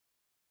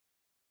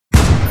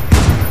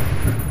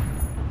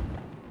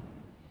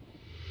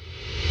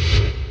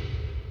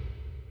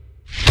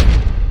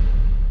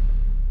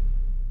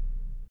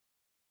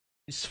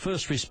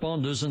First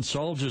responders and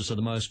soldiers are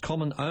the most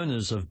common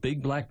owners of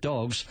big black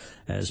dogs,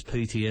 as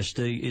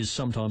PTSD is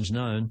sometimes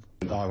known.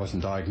 I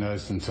wasn't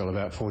diagnosed until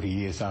about 40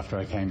 years after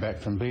I came back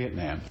from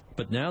Vietnam.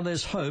 But now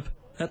there's hope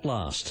at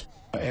last.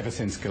 Ever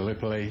since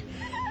Gallipoli,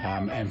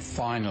 and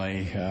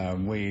finally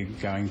we're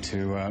going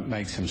to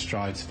make some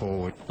strides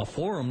forward. A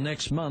forum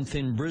next month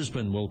in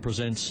Brisbane will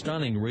present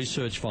stunning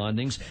research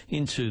findings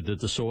into the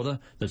disorder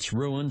that's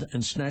ruined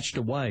and snatched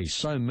away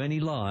so many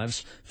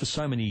lives for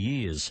so many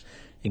years,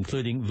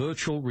 including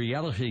virtual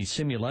reality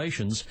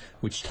simulations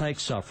which take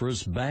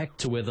sufferers back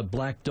to where the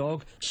black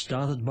dog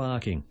started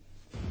barking.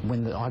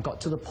 When I got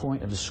to the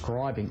point of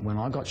describing when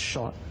I got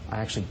shot, I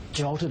actually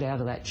jolted out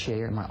of that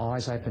chair and my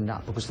eyes opened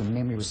up because the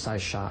memory was so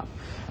sharp.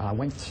 I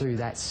went through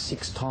that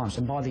 6 times,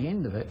 and by the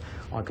end of it,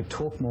 I could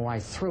talk my way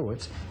through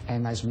it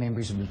and those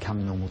memories would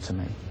become normal to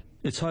me.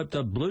 It's hoped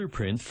a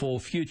blueprint for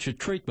future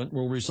treatment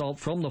will result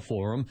from the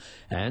forum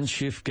and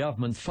shift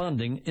government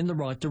funding in the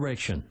right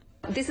direction.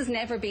 This has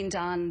never been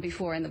done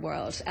before in the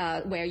world,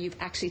 where you've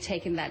actually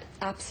taken that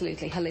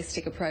absolutely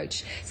holistic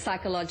approach,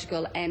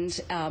 psychological and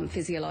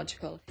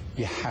physiological.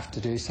 You have to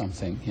do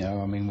something, you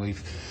know. I mean,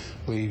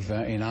 we've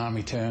in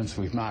army terms,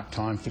 we've marked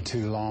time for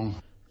too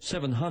long.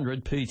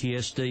 700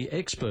 PTSD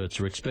experts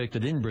are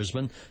expected in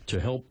Brisbane to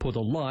help put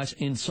a light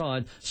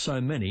inside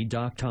so many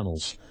dark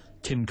tunnels.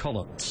 Tim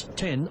Collins,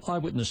 10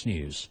 Eyewitness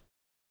News.